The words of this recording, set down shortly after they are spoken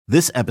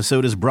This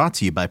episode is brought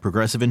to you by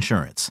Progressive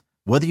Insurance.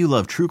 Whether you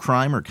love true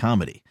crime or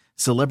comedy,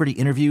 celebrity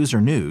interviews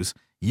or news,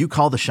 you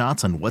call the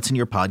shots on what's in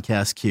your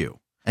podcast queue.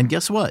 And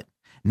guess what?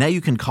 Now you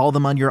can call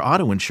them on your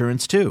auto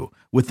insurance too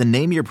with the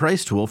Name Your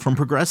Price tool from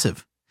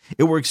Progressive.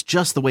 It works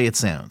just the way it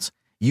sounds.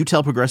 You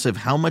tell Progressive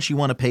how much you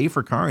want to pay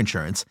for car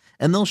insurance,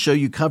 and they'll show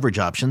you coverage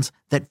options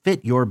that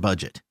fit your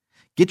budget.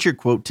 Get your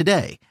quote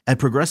today at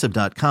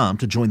Progressive.com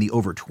to join the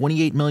over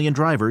 28 million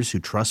drivers who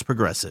trust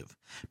Progressive.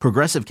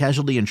 Progressive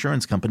Casualty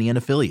Insurance Company and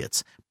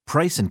Affiliates.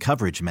 Price and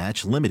coverage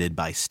match limited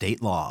by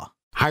state law.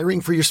 Hiring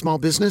for your small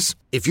business?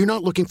 If you're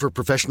not looking for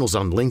professionals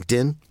on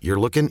LinkedIn, you're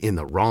looking in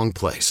the wrong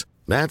place.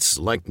 That's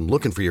like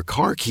looking for your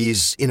car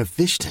keys in a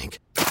fish tank.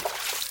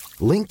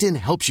 LinkedIn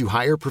helps you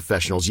hire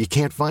professionals you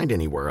can't find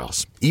anywhere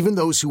else, even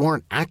those who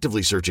aren't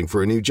actively searching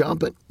for a new job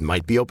but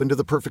might be open to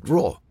the perfect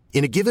role.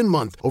 In a given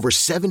month, over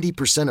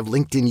 70% of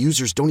LinkedIn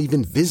users don't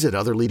even visit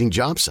other leading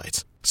job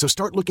sites. So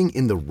start looking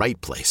in the right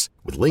place.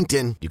 With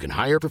LinkedIn, you can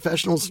hire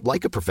professionals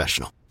like a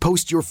professional.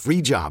 Post your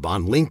free job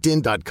on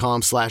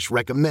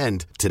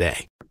linkedin.com/recommend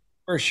today.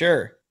 For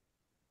sure.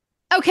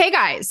 Okay,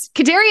 guys.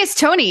 Kadarius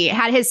Toney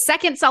had his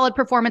second solid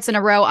performance in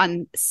a row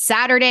on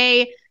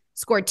Saturday,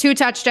 scored 2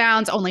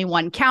 touchdowns, only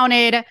 1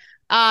 counted.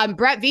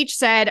 Brett Veach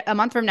said a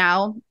month from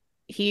now,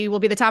 he will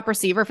be the top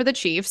receiver for the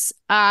Chiefs.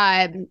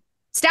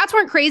 Stats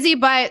weren't crazy,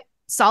 but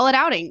solid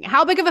outing.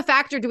 How big of a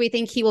factor do we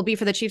think he will be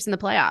for the Chiefs in the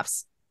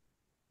playoffs?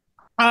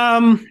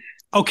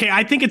 Okay,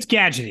 I think it's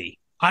gadgety.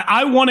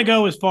 I want to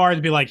go as far as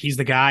to be like, he's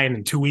the guy, and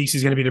in 2 weeks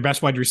he's going to be their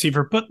best wide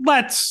receiver. But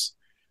let's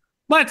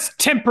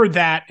temper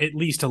that at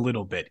least a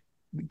little bit.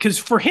 Because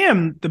for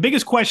him, the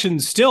biggest question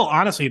still,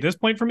 honestly, at this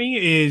point for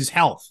me is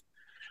health.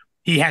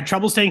 He had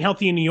trouble staying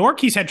healthy in New York.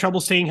 He's had trouble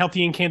staying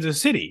healthy in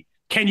Kansas City.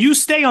 Can you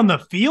stay on the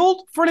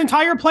field for an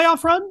entire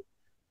playoff run?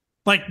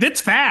 Like, that's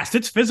fast.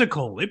 It's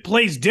physical. It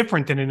plays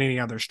different than in any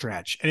other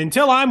stretch. And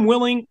until I'm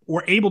willing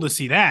or able to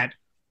see that,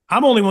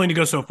 I'm only willing to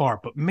go so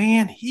far. But,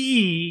 man,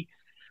 this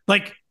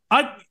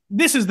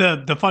is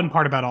the fun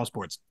part about all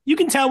sports. You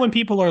can tell when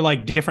people are,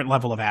 like, different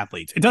level of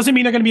athletes. It doesn't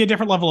mean they're going to be a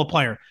different level of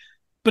player.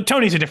 But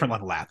Toney's a different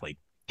level athlete.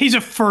 He's a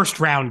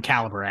first-round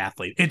caliber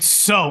athlete. It's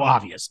so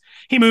obvious.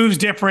 He moves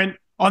different.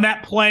 On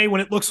that play, when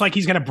it looks like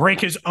he's going to break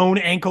his own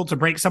ankle to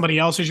break somebody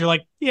else's, you're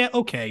like, yeah,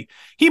 okay.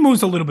 He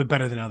moves a little bit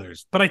better than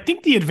others. But I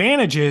think the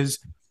advantage is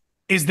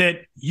that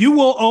you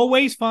will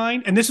always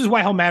find, and this is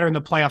why he'll matter in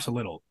the playoffs a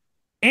little,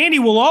 Andy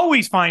will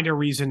always find a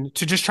reason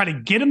to just try to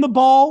get him the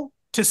ball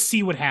to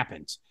see what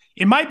happens.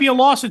 It might be a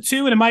loss of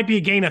 2 and it might be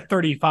a gain of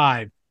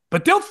 35,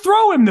 but they'll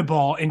throw him the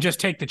ball and just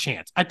take the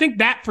chance. I think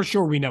that for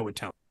sure we know with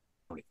Toney.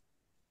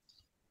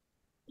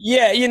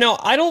 Yeah,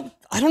 I don't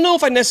know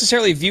if I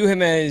necessarily view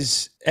him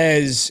as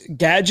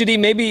gadgety.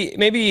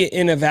 Maybe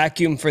in a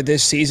vacuum for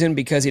this season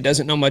because he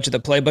doesn't know much of the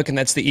playbook, and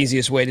that's the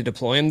easiest way to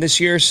deploy him this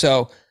year.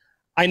 So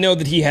I know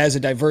that he has a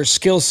diverse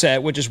skill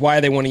set, which is why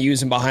they want to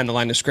use him behind the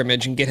line of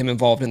scrimmage and get him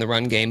involved in the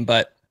run game.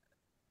 But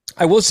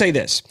I will say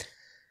this.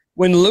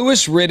 When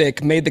Louis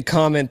Riddick made the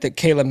comment that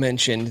Caleb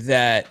mentioned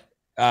that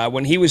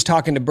when he was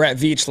talking to Brett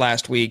Veach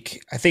last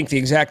week, I think the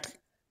exact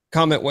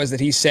comment was that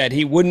he said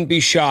he wouldn't be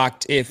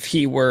shocked if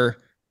he were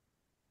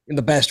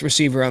the best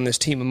receiver on this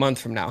team a month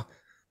from now.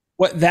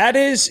 What that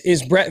is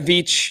Brett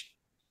Veach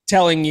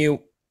telling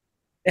you,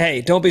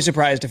 hey, don't be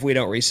surprised if we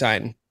don't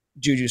re-sign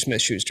Juju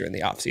Smith-Schuster in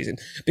the offseason.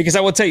 Because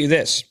I will tell you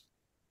this.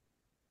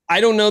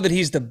 I don't know that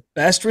he's the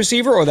best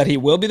receiver or that he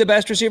will be the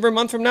best receiver a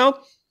month from now.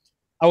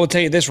 I will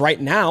tell you this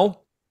right now.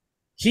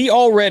 He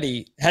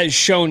already has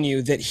shown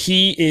you that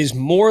he is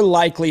more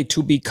likely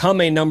to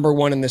become a number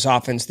 1 in this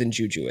offense than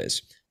Juju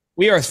is.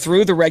 We are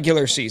through the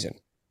regular season.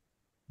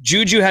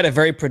 Juju had a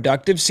very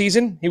productive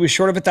season. He was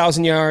short of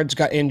 1,000 yards,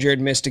 got injured,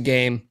 missed a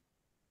game.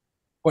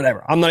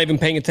 Whatever. I'm not even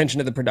paying attention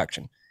to the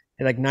production.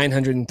 He had like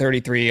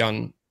 933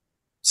 on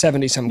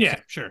 70-some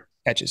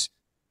catches.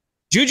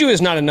 Juju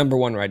is not a number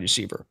 1 wide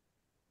receiver.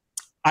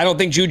 I don't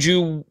think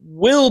Juju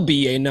will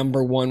be a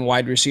number 1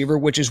 wide receiver,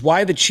 which is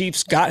why the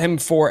Chiefs got him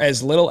for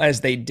as little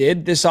as they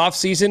did this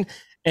offseason,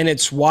 and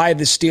it's why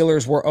the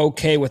Steelers were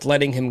okay with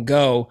letting him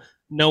go,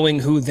 knowing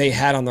who they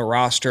had on the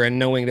roster and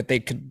knowing that they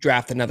could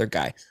draft another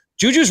guy.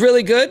 Juju's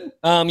really good.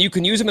 You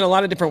can use him in a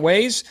lot of different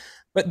ways,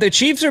 but the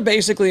Chiefs are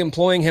basically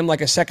employing him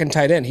like a second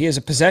tight end. He is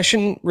a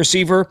possession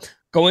receiver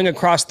going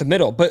across the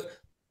middle, but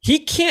he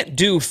can't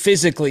do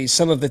physically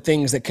some of the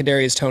things that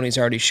Kadarius Toney's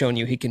already shown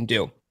you he can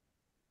do.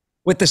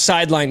 With the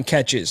sideline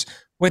catches,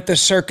 with the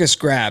circus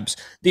grabs,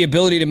 the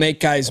ability to make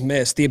guys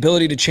miss, the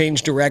ability to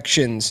change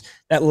directions,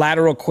 that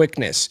lateral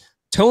quickness.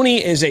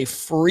 Toney is a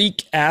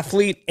freak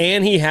athlete,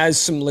 and he has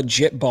some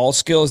legit ball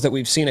skills that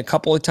we've seen a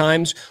couple of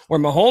times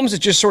where Mahomes has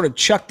just sort of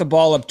chucked the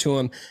ball up to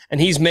him,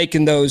 and he's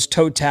making those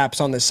toe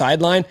taps on the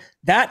sideline.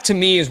 That, to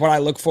me, is what I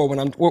look for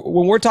when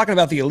we're talking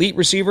about the elite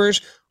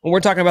receivers, when we're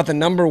talking about the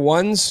number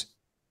 1s.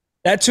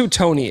 That's who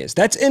Toney is.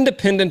 That's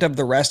independent of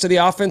the rest of the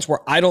offense,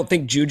 where I don't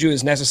think Juju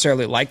is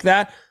necessarily like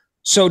that.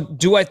 So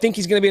do I think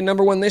he's going to be a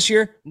number 1 this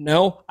year?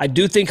 No. I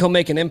do think he'll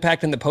make an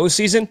impact in the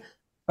postseason.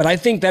 But I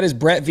think that is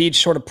Brett Veach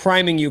sort of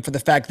priming you for the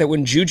fact that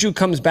when Juju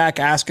comes back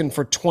asking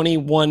for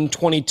 $21,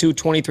 $22,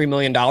 $23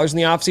 million in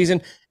the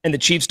offseason and the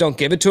Chiefs don't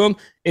give it to him,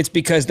 it's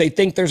because they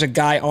think there's a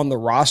guy on the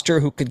roster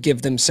who could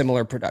give them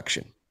similar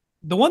production.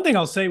 The one thing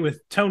I'll say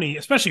with Tony,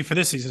 especially for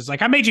this season, is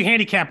like I made you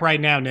handicap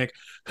right now, Nick.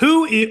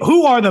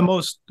 Who are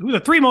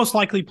the three most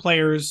likely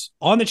players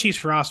on the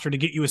Chiefs roster to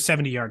get you a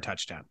 70-yard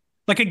touchdown?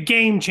 Like a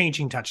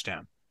game-changing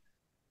touchdown.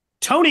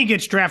 Tony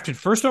gets drafted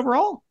first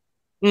overall?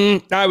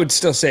 I would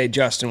still say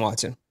Justin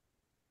Watson.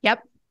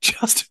 Yep.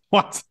 Justin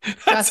Watson.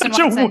 It's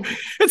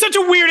such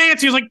a weird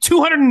answer. He's like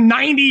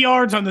 290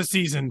 yards on the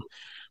season.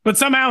 But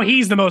somehow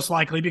he's the most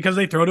likely because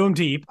they throw to him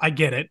deep. I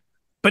get it.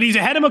 But he's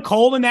ahead of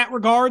McColl in that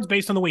regards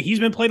based on the way he's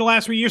been played the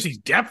last 3 years. He's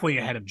definitely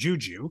ahead of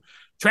Juju.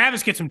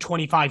 Travis gets him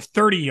 25,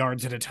 30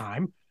 yards at a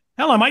time.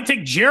 Hell, I might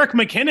take Jerick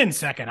McKinnon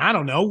second. I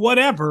don't know,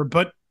 whatever.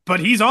 But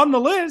he's on the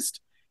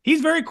list.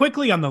 He's very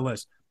quickly on the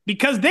list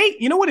because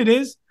you know what it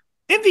is?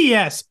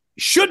 MVS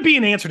should be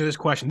an answer to this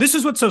question. This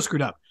is what's so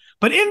screwed up.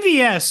 But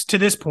MVS to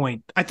this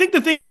point, I think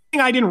the thing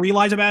I didn't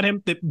realize about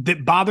him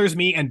that bothers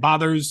me and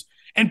bothers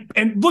and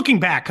looking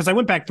back, because I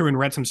went back through and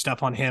read some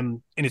stuff on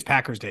him in his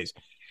Packers days.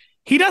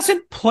 He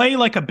doesn't play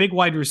like a big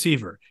wide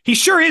receiver. He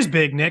sure is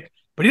big, Nick,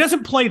 but he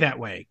doesn't play that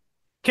way.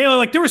 Kayla,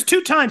 like there was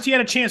 2 times he had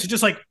a chance to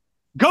just like,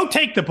 go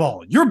take the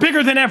ball. You're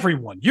bigger than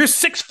everyone. You're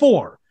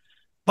 6'4".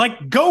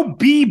 Like, go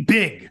be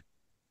big.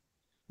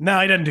 No,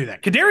 he doesn't do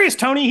that. Kadarius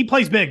Toney, he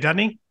plays big, doesn't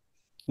he?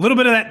 A little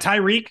bit of that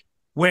Tyreek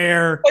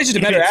where he's just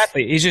a better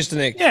athlete. He's just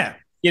MVS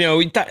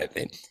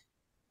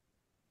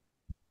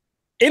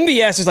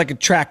is like a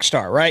track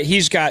star, right?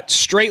 He's got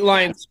straight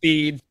line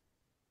speed.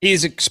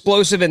 He's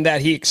explosive in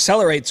that he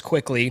accelerates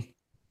quickly.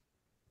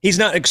 He's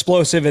not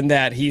explosive in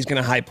that he's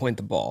going to high point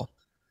the ball.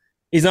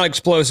 He's not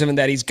explosive in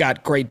that he's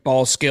got great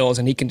ball skills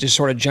and he can just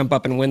sort of jump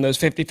up and win those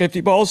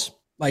 50-50 balls.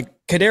 Like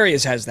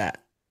Kadarius has that.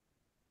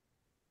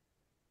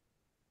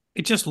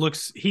 It just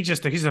looks, he's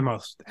the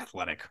most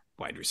athletic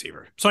wide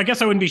receiver. So I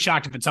guess I wouldn't be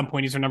shocked if at some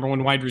point he's their number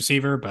one wide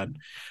receiver, but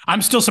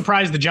I'm still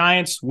surprised the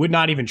Giants would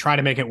not even try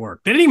to make it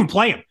work. They didn't even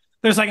play him.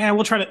 They're just like, we're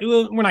not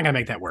going to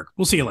make that work.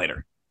 We'll see you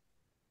later.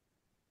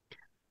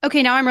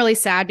 Okay, now I'm really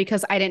sad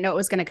because I didn't know it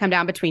was going to come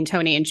down between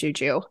Tony and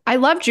Juju. I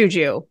love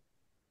Juju.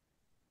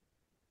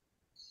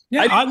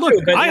 Yeah, I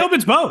hope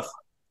it's both.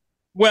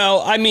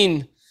 Well, I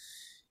mean,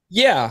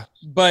 yeah,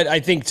 but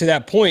I think to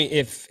that point,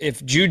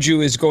 if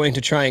Juju is going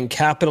to try and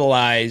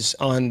capitalize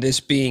on this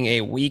being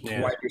a weak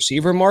wide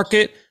receiver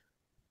market,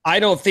 I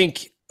don't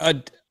think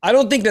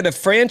that a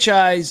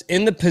franchise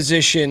in the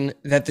position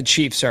that the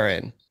Chiefs are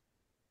in,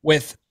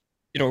 with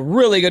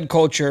really good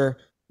culture,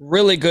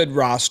 really good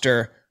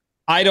roster,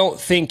 I don't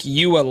think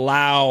you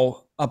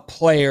allow a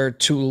player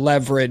to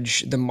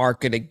leverage the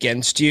market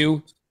against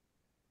you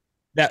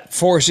that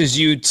forces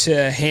you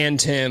to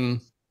hand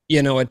him,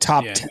 a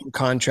top 10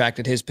 contract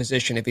at his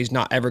position if he's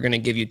not ever going to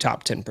give you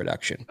top 10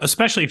 production.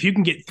 Especially if you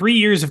can get 3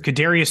 years of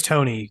Kadarius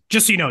Toney,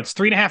 just so you know, it's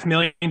 $3.5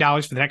 million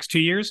for the next 2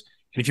 years.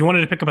 And if you wanted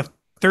to pick up a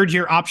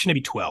third-year option,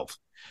 it'd be 12.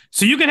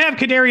 So you can have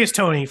Kadarius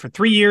Toney for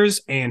 3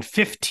 years and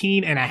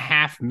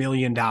 $15.5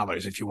 million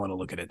if you want to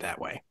look at it that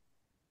way.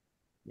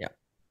 Yeah.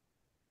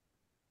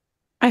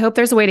 I hope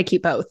there's a way to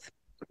keep both.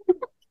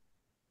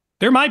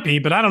 There might be,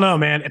 but I don't know,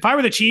 man. If I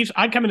were the Chiefs,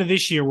 I'd come into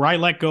this year where I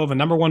let go of a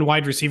number one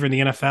wide receiver in the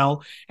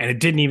NFL, and it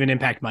didn't even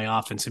impact my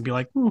offense, and be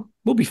like,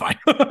 we'll be fine.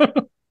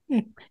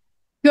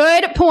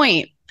 Good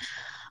point.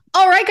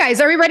 All right,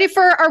 guys, are we ready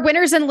for our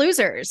winners and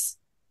losers?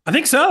 I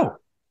think so.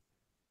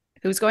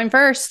 Who's going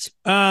first?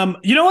 You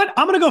know what?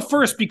 I'm going to go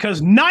first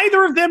because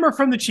neither of them are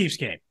from the Chiefs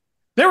game.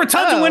 There were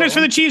tons of winners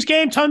for the Chiefs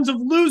game, tons of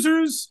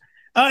losers.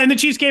 In the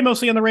Chiefs game,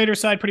 mostly on the Raiders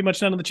side, pretty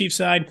much none on the Chiefs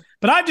side.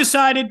 But I've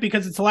decided,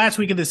 because it's the last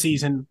week of the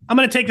season, I'm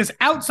going to take this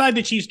outside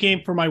the Chiefs game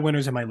for my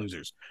winners and my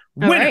losers.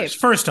 Winners,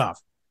 first off,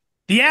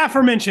 the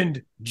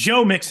aforementioned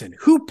Joe Mixon,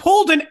 who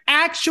pulled an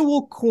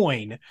actual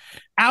coin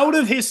out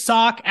of his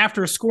sock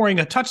after scoring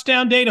a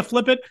touchdown day to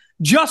flip it,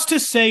 just to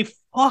say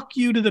fuck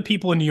you to the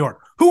people in New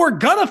York, who are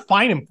going to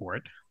fine him for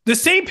it. The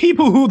same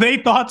people who they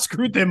thought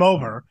screwed them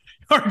over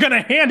are going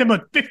to hand him a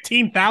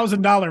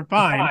 $15,000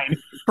 fine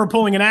for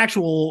pulling an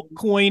actual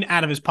coin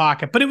out of his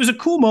pocket. But it was a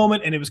cool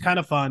moment, and it was kind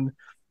of fun.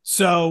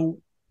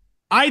 So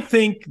I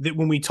think that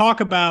when we talk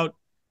about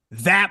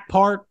that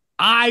part,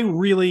 I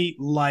really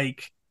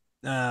like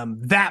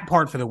that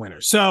part for the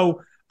winner.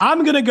 So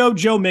I'm going to go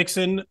Joe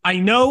Mixon. I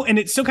know, and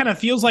it still kind of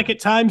feels like at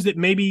times that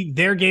maybe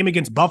their game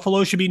against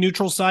Buffalo should be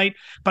neutral site,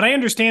 but I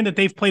understand that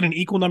they've played an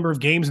equal number of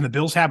games and the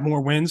Bills have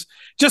more wins.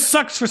 Just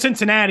sucks for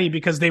Cincinnati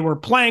because they were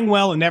playing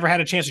well and never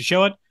had a chance to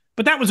show it,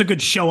 but that was a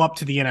good show up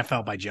to the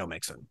NFL by Joe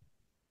Mixon.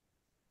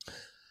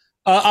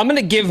 I'm going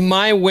to give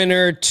my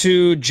winner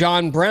to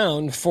John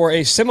Brown for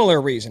a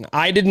similar reason.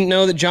 I didn't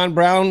know that John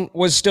Brown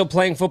was still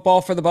playing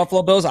football for the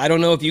Buffalo Bills. I don't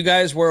know if you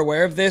guys were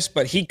aware of this,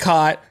 but he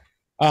caught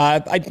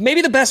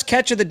maybe the best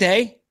catch of the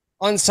day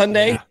on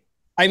Sunday. Yeah.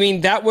 I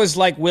mean, that was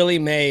like Willie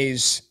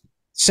Mays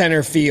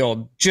center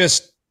field.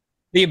 Just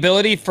the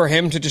ability for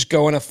him to just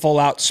go in a full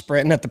out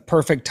sprint and at the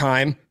perfect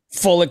time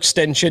full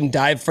extension,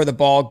 dive for the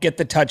ball, get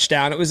the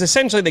touchdown. It was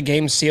essentially the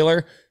game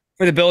sealer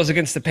for the Bills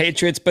against the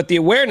Patriots. But the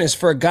awareness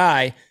for a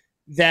guy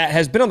that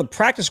has been on the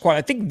practice squad,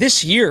 I think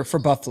this year for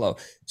Buffalo.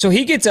 So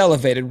he gets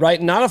elevated,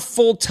 right? Not a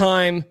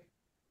full-time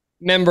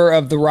member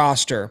of the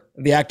roster,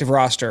 the active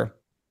roster.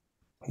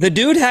 The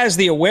dude has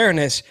the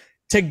awareness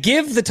to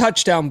give the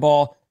touchdown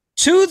ball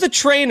to the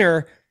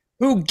trainer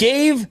who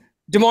gave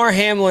Damar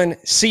Hamlin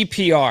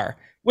CPR,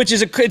 which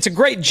is it's a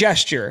great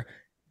gesture.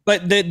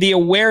 But the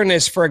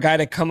awareness for a guy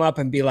to come up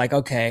and be like,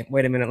 okay,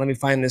 wait a minute, let me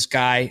find this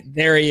guy.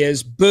 There he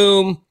is.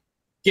 Boom.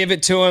 Give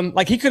it to him.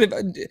 Like he could have.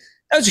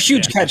 That was a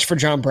huge catch for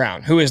John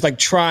Brown, who is like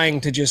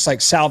trying to just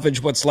like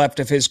salvage what's left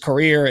of his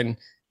career and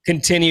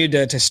continue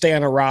to stay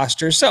on a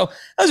roster. So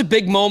that was a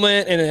big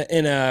moment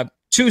in a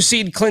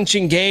 2-seed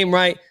clinching game,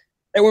 right?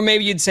 That where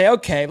maybe you'd say,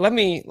 okay, let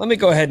me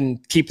go ahead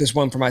and keep this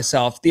one for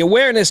myself. The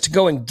awareness to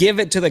go and give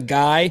it to the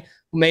guy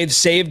who may have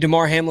saved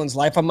Damar Hamlin's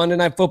life on Monday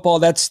Night Football,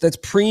 that's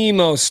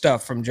primo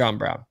stuff from John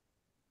Brown.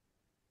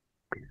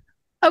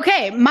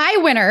 Okay, my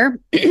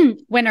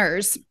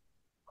winners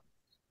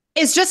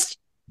is just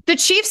the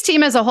Chiefs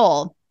team as a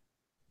whole.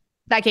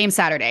 That game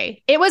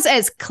Saturday, it was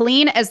as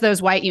clean as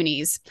those white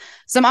unis.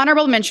 Some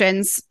honorable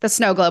mentions: the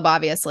snow globe,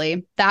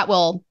 obviously, that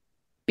will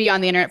be on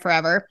the internet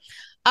forever.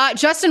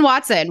 Justin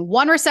Watson,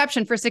 1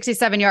 reception for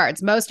 67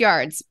 yards, most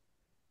yards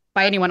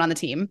by anyone on the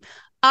team.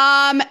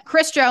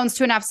 Chris Jones,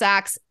 2.5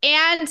 sacks,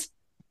 and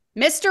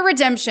Mr.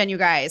 Redemption, you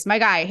guys, my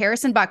guy,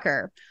 Harrison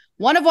Butker,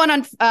 1 of 1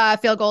 on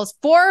field goals,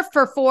 4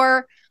 for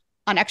 4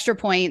 on extra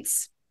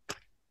points.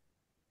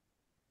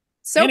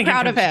 So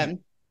proud of him.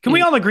 Can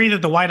we all agree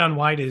that the white on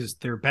white is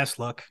their best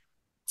look?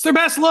 It's their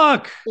best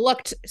look.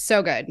 Looked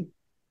so good.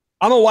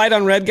 I'm a white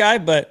on red guy,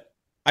 but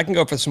I can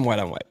go for some white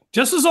on white.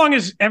 Just as long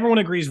as everyone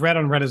agrees red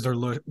on red is their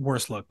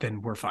worst look,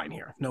 then we're fine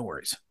here. No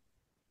worries.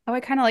 Oh, I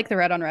kind of like the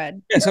red on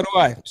red. Yeah, so do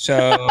I.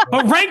 So,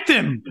 but rank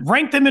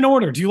them in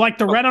order. Do you like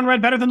the red on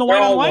red better than the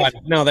white on white?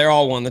 One. No, they're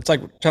all one. That's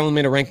like telling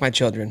me to rank my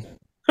children.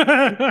 You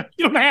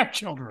don't have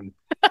children.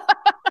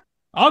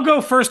 I'll go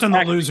first on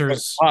the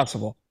losers.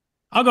 Possible.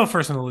 I'll go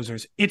first on the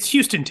losers. It's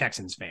Houston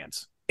Texans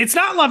fans. It's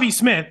not Lovie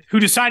Smith who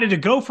decided to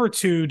go for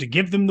 2 to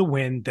give them the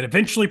win that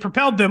eventually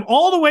propelled them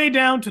all the way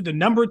down to the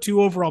number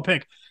 2 overall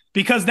pick,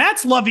 because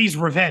that's Lovie's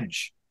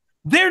revenge.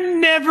 They're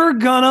never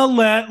gonna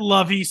let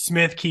Lovie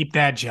Smith keep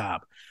that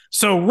job.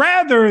 So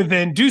rather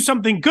than do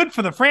something good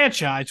for the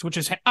franchise, which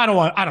is, I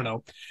don't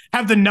know,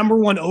 have the number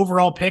 1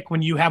 overall pick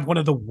when you have one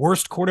of the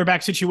worst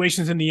quarterback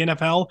situations in the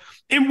NFL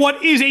in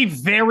what is a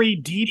very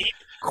deep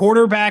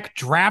quarterback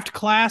draft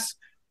class.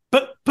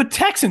 But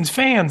Texans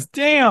fans,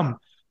 damn,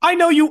 I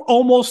know you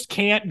almost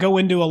can't go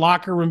into a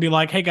locker room and be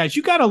like, hey, guys,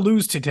 you got to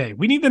lose today.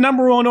 We need the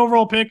number 1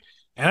 overall pick.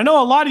 And I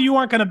know a lot of you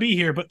aren't going to be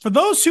here. But for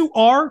those who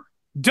are,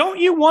 don't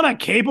you want a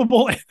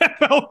capable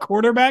NFL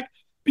quarterback?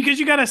 Because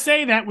you got to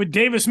say that with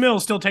Davis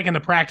Mills still taking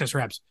the practice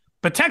reps.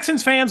 But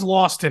Texans fans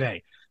lost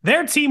today.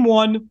 Their team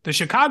won. The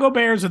Chicago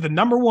Bears are the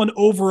number 1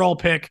 overall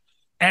pick.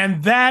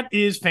 And that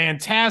is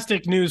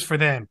fantastic news for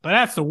them. But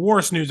that's the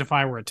worst news if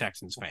I were a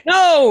Texans fan.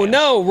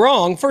 No,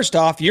 wrong. First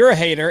off, you're a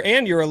hater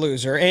and you're a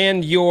loser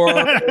and you're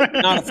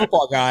not a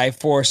football guy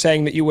for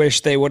saying that you wish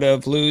they would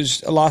have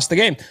lost the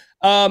game.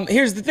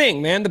 Here's the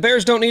thing, man. The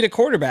Bears don't need a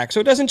quarterback, so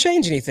it doesn't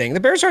change anything. The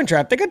Bears aren't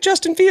trapped. They got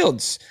Justin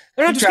Fields.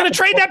 They're just going to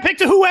trade that pick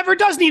to whoever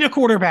does need a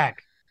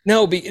quarterback.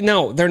 No,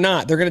 they're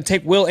not. They're going to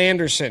take Will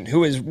Anderson,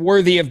 who is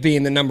worthy of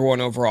being the number 1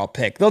 overall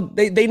pick.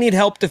 They need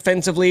help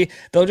defensively.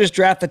 They'll just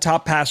draft the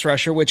top pass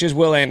rusher, which is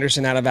Will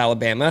Anderson out of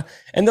Alabama,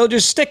 and they'll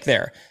just stick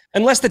there.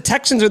 Unless the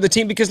Texans are the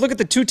team, because look at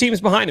the 2 teams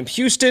behind them.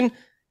 Houston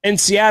and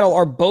Seattle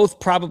are both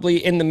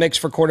probably in the mix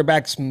for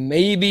quarterbacks.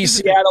 Maybe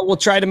Seattle will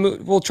try to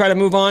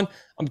move on.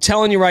 I'm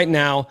telling you right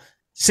now,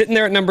 sitting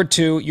there at number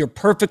 2, you're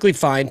perfectly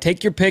fine.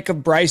 Take your pick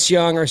of Bryce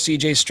Young or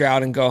CJ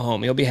Stroud and go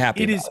home. You'll be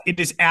happy. It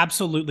is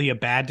absolutely a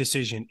bad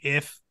decision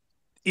if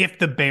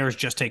the Bears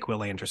just take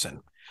Will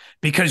Anderson,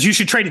 because you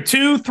should trade it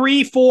 2,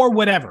 3, 4,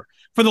 whatever.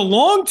 For the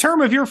long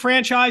term of your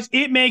franchise,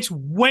 it makes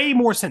way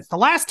more sense. The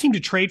last team to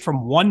trade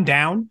from 1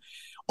 down,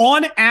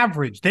 on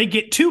average, they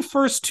get 2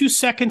 firsts, 2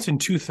 seconds, and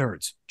 2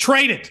 thirds.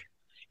 Trade it.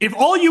 If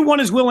all you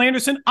want is Will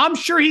Anderson, I'm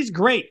sure he's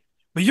great,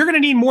 but you're going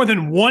to need more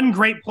than 1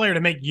 great player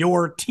to make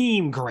your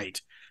team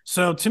great.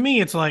 So to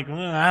me, it's like,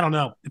 I don't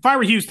know. If I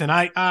were Houston,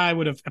 I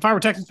would have. If I were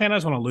a Texans fan, I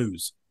just want to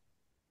lose.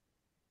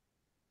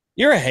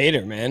 You're a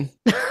hater, man.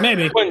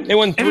 Maybe they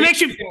won 3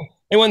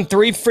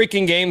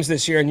 freaking games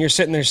this year, and you're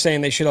sitting there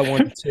saying they should have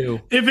won 2.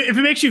 If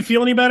it makes you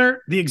feel any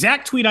better, the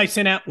exact tweet I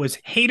sent out was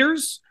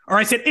haters, or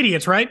I said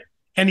idiots, right?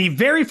 And the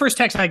very first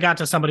text I got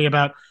to somebody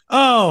about,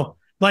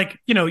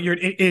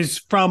 is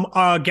from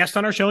a guest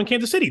on our show in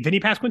Kansas City, Vinny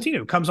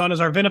Pasquantino, comes on as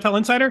our VNFL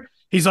insider.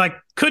 He's like,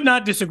 could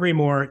not disagree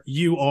more.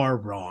 You are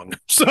wrong.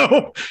 So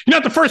you're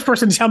not the first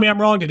person to tell me I'm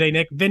wrong today,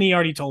 Nick. Vinny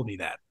already told me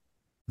that.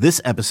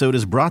 This episode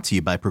is brought to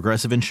you by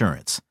Progressive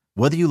Insurance.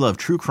 Whether you love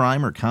true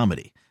crime or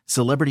comedy,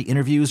 celebrity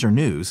interviews or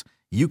news,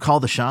 you call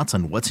the shots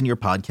on what's in your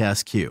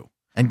podcast queue.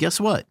 And guess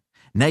what?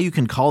 Now you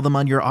can call them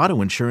on your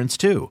auto insurance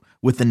too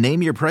with the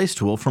Name Your Price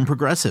tool from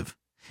Progressive.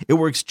 It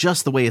works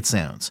just the way it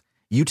sounds.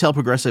 You tell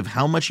Progressive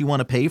how much you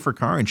want to pay for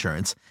car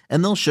insurance,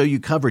 and they'll show you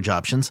coverage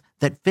options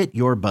that fit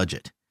your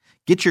budget.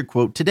 Get your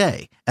quote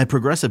today at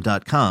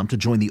Progressive.com to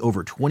join the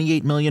over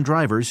 28 million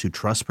drivers who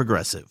trust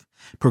Progressive.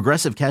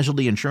 Progressive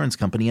Casualty Insurance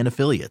Company and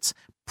Affiliates.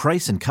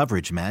 Price and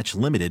coverage match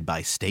limited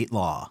by state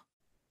law.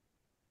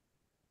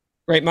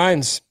 Great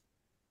minds.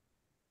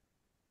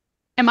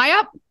 Am I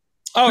up?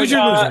 Oh, who's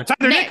your loser? It's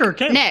either Nick or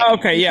Kim. Nick.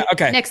 Okay, yeah,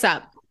 okay. Nick's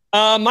up.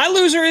 My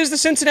loser is the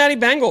Cincinnati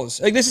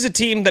Bengals. Like, this is a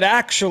team that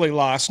actually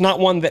lost, not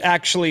one that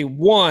actually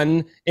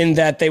won, in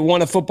that they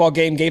won a football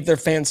game, gave their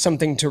fans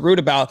something to root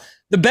about.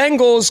 The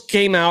Bengals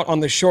came out on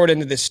the short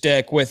end of the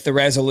stick with the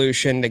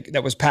resolution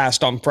that was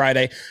passed on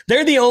Friday.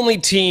 They're the only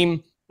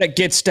team that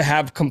gets to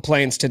have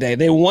complaints today.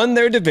 They won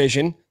their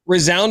division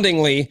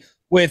resoundingly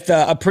with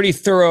a pretty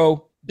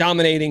thorough,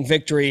 dominating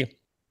victory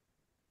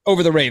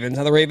over the Ravens.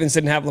 Now, the Ravens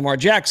didn't have Lamar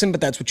Jackson, but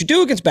that's what you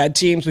do against bad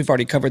teams. We've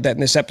already covered that in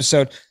this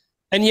episode.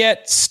 And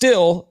yet,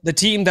 still, the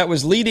team that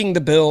was leading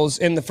the Bills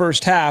in the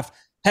first half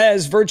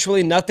has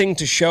virtually nothing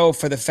to show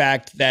for the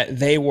fact that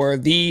they were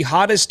the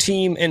hottest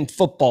team in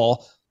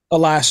football the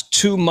last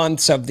 2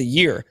 months of the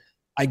year.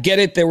 I get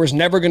it. There was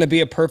never going to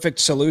be a perfect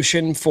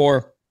solution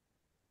for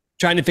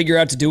trying to figure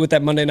out to do with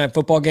that Monday Night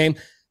Football game.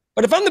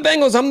 But if I'm the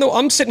Bengals,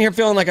 I'm sitting here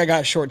feeling like I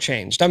got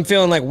shortchanged. I'm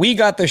feeling like we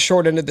got the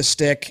short end of the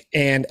stick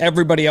and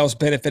everybody else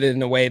benefited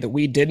in a way that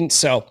we didn't.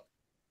 So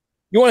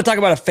you want to talk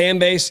about a fan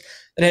base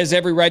that has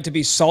every right to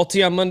be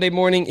salty on Monday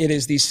morning? It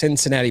is the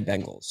Cincinnati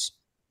Bengals.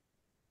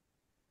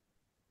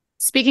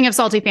 Speaking of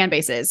salty fan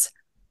bases,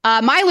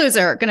 my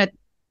loser, going to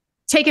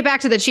take it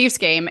back to the Chiefs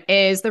game,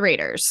 is the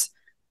Raiders.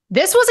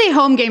 This was a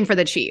home game for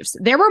the Chiefs.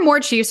 There were more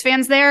Chiefs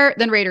fans there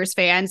than Raiders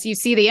fans. You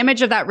see the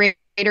image of that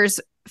Raiders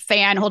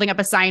fan holding up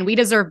a sign, "We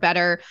deserve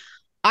better."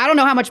 I don't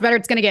know how much better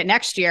it's going to get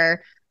next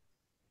year.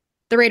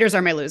 The Raiders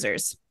are my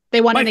losers.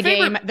 They won in the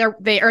game.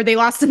 They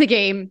lost in the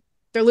game.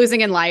 They're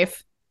losing in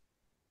life.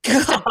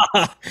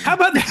 How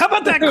about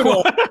that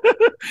quote?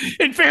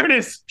 In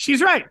fairness,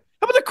 she's right.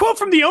 How about the quote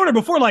from the owner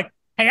before, like,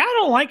 "Hey, I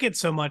don't like it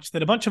so much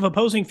that a bunch of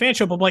opposing fans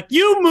show up." I'm like,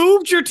 you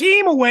moved your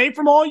team away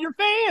from all your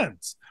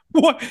fans.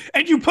 What?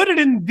 And you put it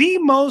in the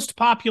most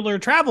popular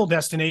travel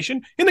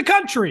destination in the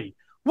country.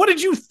 What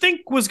did you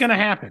think was going to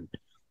happen?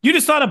 You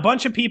just thought a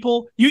bunch of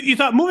people, you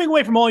thought moving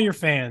away from all your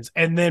fans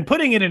and then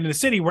putting it in a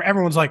city where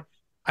everyone's like,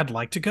 "I'd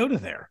like to go to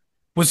there,"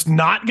 was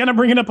not going to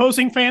bring in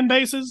opposing fan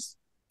bases?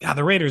 Yeah,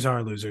 the Raiders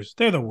are losers.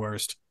 They're the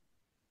worst.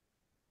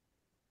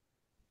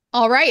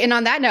 All right. And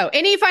on that note,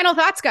 any final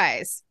thoughts,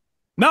 guys?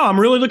 No, I'm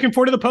really looking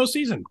forward to the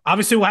postseason.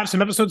 Obviously, we'll have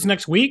some episodes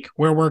next week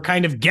where we're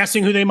kind of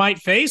guessing who they might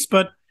face,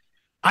 but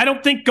I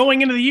don't think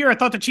going into the year, I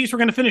thought the Chiefs were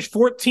going to finish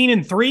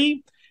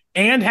 14-3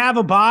 and have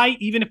a bye,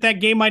 even if that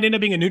game might end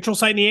up being a neutral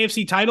site in the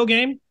AFC title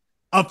game.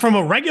 From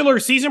a regular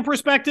season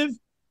perspective,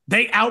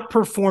 they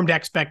outperformed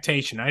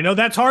expectation. I know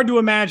that's hard to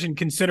imagine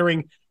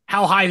considering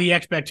how high the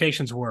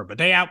expectations were, but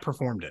they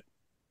outperformed it.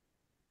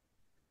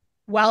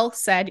 Well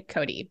said,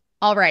 Cody.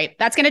 All right.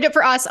 That's going to do it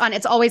for us on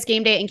It's Always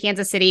Game Day in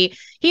Kansas City.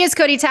 He is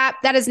Cody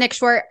Tapp. That is Nick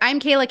Short. I'm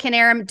Kayla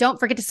Canarum. Don't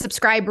forget to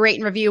subscribe, rate,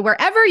 and review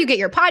wherever you get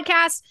your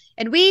podcasts.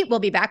 And we will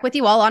be back with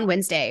you all on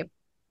Wednesday.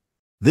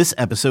 This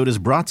episode is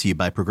brought to you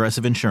by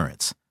Progressive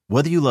Insurance.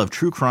 Whether you love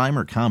true crime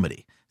or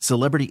comedy,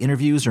 celebrity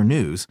interviews or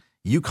news,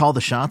 you call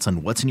the shots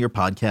on what's in your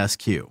podcast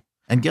queue.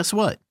 And guess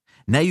what?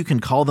 Now you can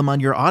call them on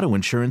your auto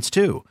insurance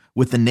too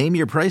with the Name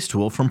Your Price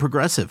tool from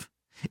Progressive.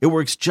 It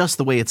works just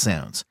the way it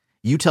sounds.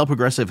 You tell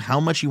Progressive how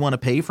much you want to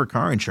pay for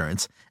car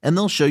insurance, and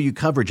they'll show you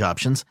coverage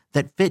options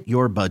that fit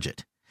your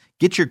budget.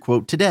 Get your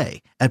quote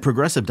today at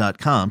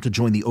Progressive.com to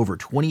join the over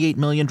 28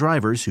 million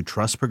drivers who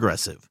trust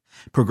Progressive.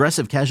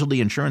 Progressive Casualty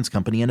Insurance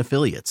Company and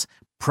Affiliates.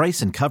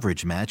 Price and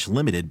coverage match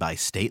limited by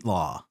state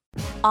law.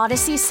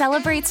 Odyssey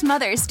celebrates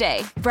Mother's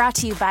Day, brought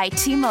to you by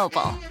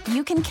T-Mobile.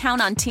 You can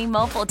count on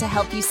T-Mobile to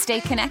help you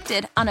stay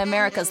connected on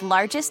America's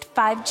largest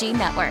 5G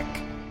network.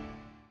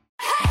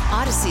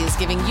 Odyssey is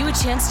giving you a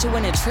chance to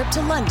win a trip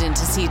to London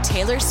to see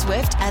Taylor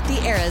Swift at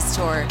the Eras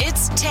Tour.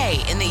 It's Tay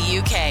in the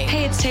UK.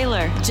 Hey, it's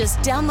Taylor. Just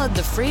download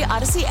the free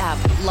Odyssey app,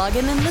 log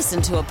in and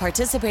listen to a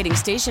participating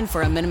station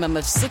for a minimum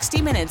of 60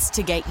 minutes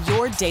to get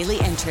your daily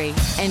entry.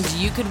 And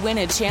you could win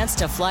a chance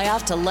to fly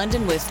off to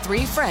London with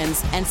 3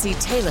 friends and see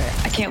Taylor.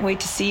 I can't wait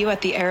to see you at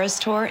the Eras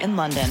Tour in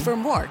London. For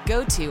more,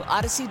 go to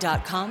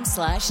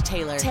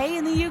odyssey.com/Taylor. Tay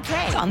in the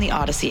UK. It's on the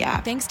Odyssey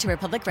app. Thanks to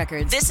Republic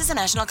Records. This is a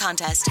national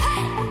contest.